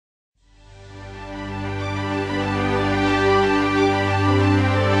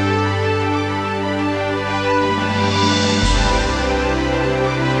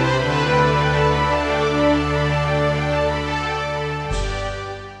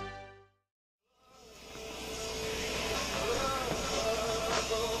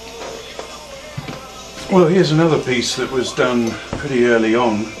Well, here's another piece that was done pretty early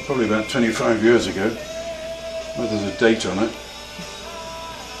on, probably about 25 years ago. Well, there's a date on it.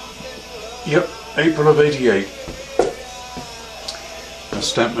 Yep, April of '88. I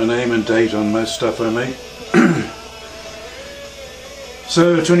stamp my name and date on most stuff I make.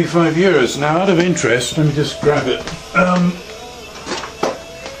 So 25 years. Now, out of interest, let me just grab it.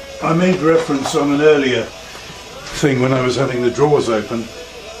 I made reference on an earlier thing when I was having the drawers open.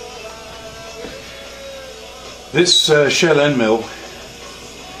 This shell end mill,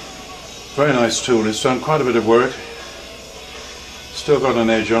 very nice tool. It's done quite a bit of work. Still got an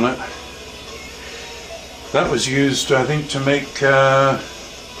edge on it. That was used, I think, to make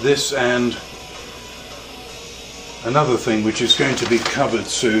this and another thing which is going to be covered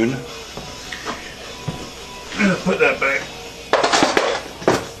soon. I'm going to put that back.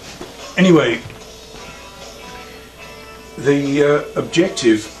 Anyway, the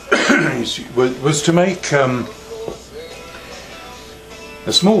objective was to make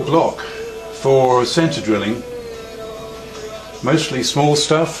a small block for center drilling, mostly small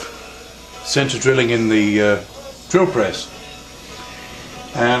stuff, center drilling in the drill press.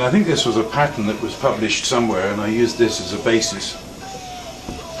 And I think this was a pattern that was published somewhere, and I used this as a basis.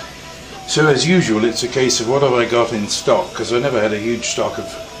 So as usual, it's a case of what have I got in stock, because I never had a huge stock of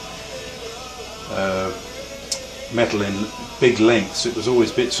metal in big lengths. It was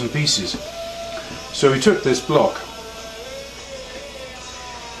always bits and pieces. So we took this block,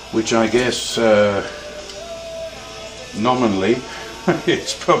 which I guess nominally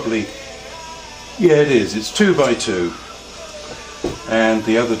it's probably, yeah, it is, it's 2 by 2, and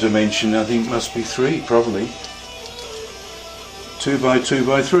the other dimension I think must be 3, probably 2 by 2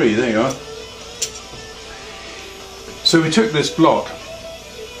 by 3. There you are. So we took this block,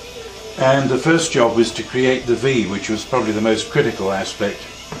 and the first job was to create the V, which was probably the most critical aspect.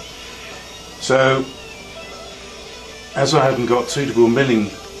 So as I hadn't got suitable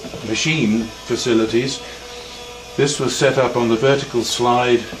milling machine facilities, this was set up on the vertical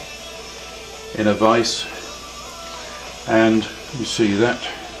slide in a vise, and you see that.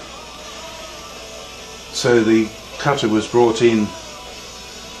 So the cutter was brought in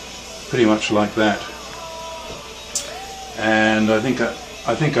pretty much like that, and I think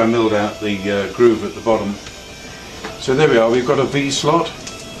I milled out the groove at the bottom. So there we are, we've got a V slot.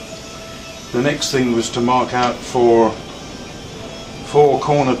 The next thing was to mark out for 4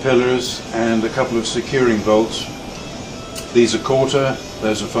 corner pillars and a couple of securing bolts. These are 1/4,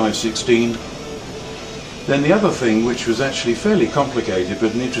 those are 5/16. Then the other thing, which was actually fairly complicated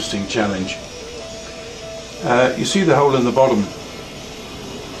but an interesting challenge, you see the hole in the bottom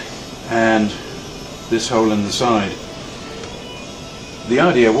and this hole in the side. The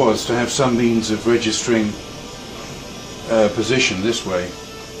idea was to have some means of registering position this way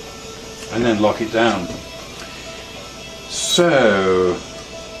and then lock it down. So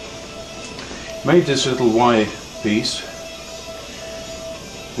made this little Y piece,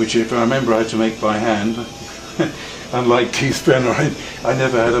 which, if I remember, I had to make by hand. Unlike Keith Benner, I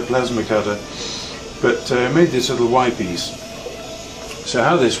never had a plasma cutter, but I made this little Y piece. So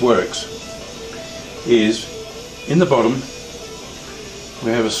how this works is, in the bottom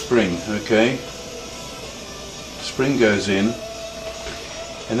we have a spring, okay? Spring goes in,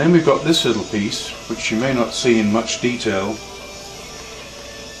 and then we've got this little piece, which you may not see in much detail.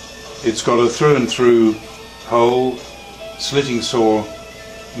 It's got a through and through hole, slitting saw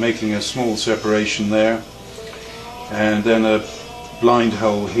making a small separation there, and then a blind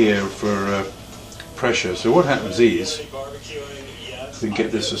hole here for pressure. So what happens is, if we can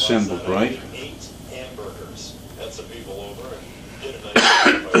get this assembled right,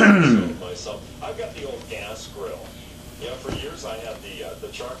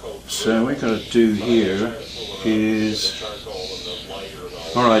 so what we've got to do here is,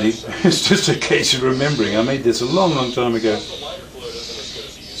 alrighty, it's just a case of remembering. I made this a long time ago.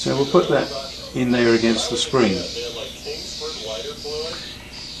 So we'll put that in there against the spring.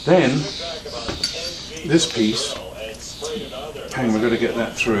 Then this piece, hang on, we've got to get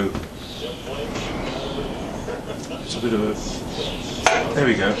that through. It's a bit of a, there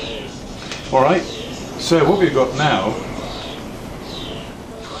we go. Alright, so what we've got now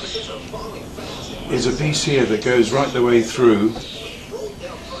is a piece here that goes right the way through,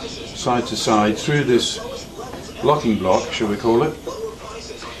 side to side, through this locking block, shall we call it.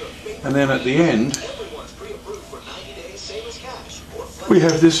 And then at the end we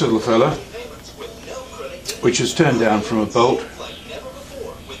have this little fella, which is turned down from a bolt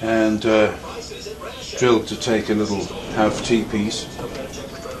and drilled to take a little half T piece.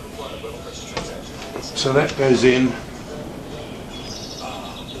 So that goes in,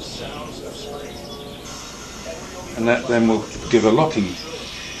 and that then will give a locking.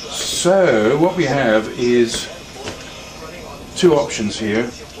 So what we have is two options here.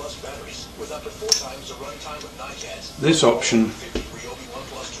 This option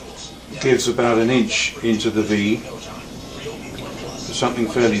gives about an inch into the V for something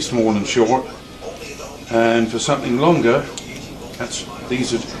fairly small and short, and for something longer,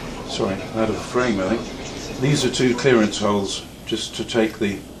 these are, sorry, out of frame I think, these are two clearance holes just to take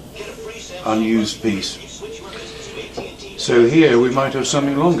the unused piece. So here we might have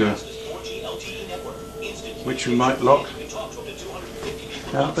something longer, which we might lock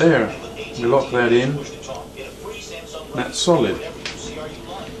out there. We lock that in. That's solid.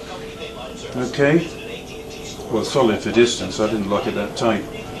 Okay. Well, solid for distance. I didn't lock it that tight.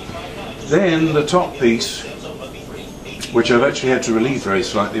 Then the top piece, which I've actually had to relieve very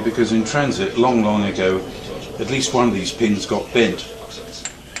slightly because in transit long ago at least one of these pins got bent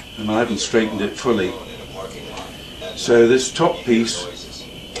and I haven't straightened it fully. So this top piece,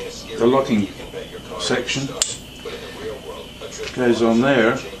 the locking section, goes on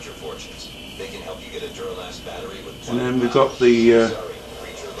there, and then we've got the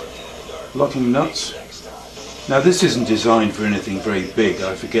locking nuts. Now this isn't designed for anything very big.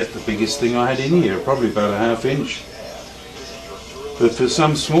 I forget the biggest thing I had in here, probably about a ½ inch. But for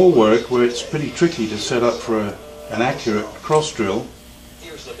some small work where it's pretty tricky to set up for an accurate cross drill,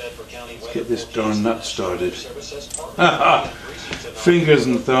 let's get this darn nut started. Fingers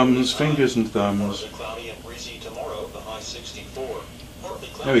and thumbs, fingers and thumbs.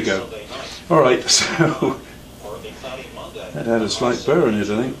 There we go. Alright, so that had a slight burr in it,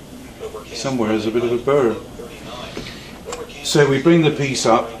 I think. Somewhere there's a bit of a burr. So we bring the piece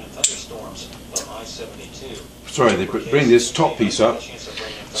up, sorry, they bring this top piece up,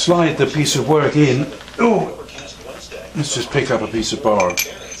 slide the piece of work in. Oh, let's just pick up a piece of bar.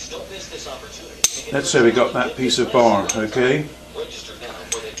 Let's say we got that piece of bar, okay?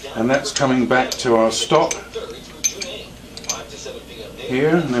 And that's coming back to our stop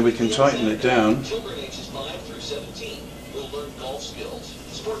here, and then we can tighten it down.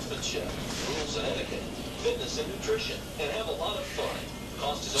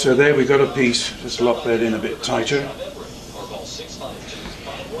 So there we got a piece, just lock that in a bit tighter.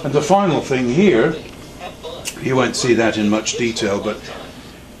 And the final thing here, you won't see that in much detail, but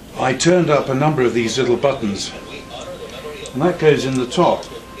I turned up a number of these little buttons, and that goes in the top,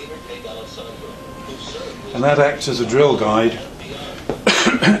 and that acts as a drill guide.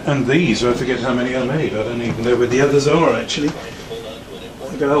 And these, I forget how many I made, I don't even know where the others are actually.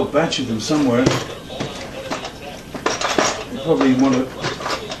 I've got a whole batch of them somewhere. They're probably in one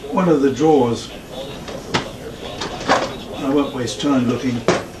of the drawers. I won't waste time looking.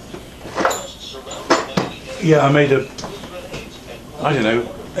 Yeah, I made I don't know,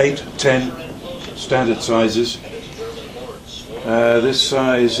 8, 10 standard sizes. This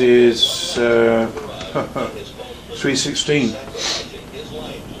size is 3/16.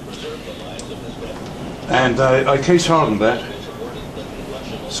 And I case hardened that,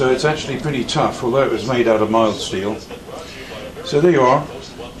 so it's actually pretty tough, although it was made out of mild steel. So there you are.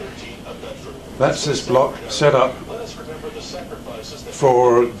 That's this block set up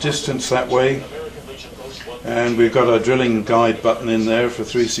for distance that way, and we've got a drilling guide button in there for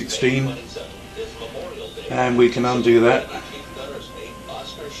 3/16, and we can undo that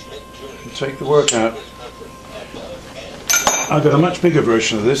and take the work out. I've got a much bigger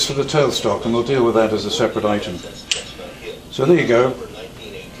version of this for the tailstock, and we'll deal with that as a separate item. So there you go,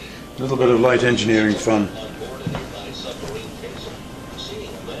 a little bit of light engineering fun.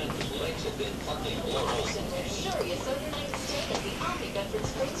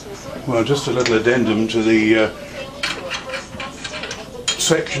 Well, just a little addendum to the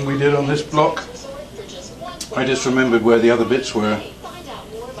section we did on this block. I just remembered where the other bits were.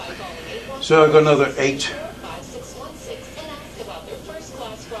 So I've got another 8.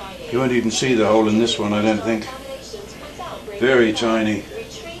 You won't even see the hole in this one, I don't think. Very tiny.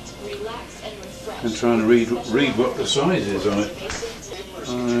 I'm trying to read what the size is on it.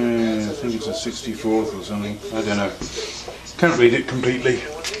 I think it's a 64th or something. I don't know. Can't read it completely.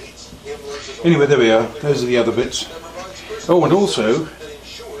 Anyway, there we are. Those are the other bits. Oh, and also,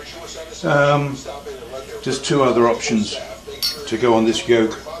 just 2 other options to go on this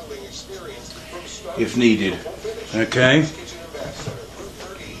yoke if needed. Okay.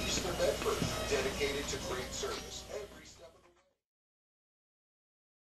 Dedicated to great service.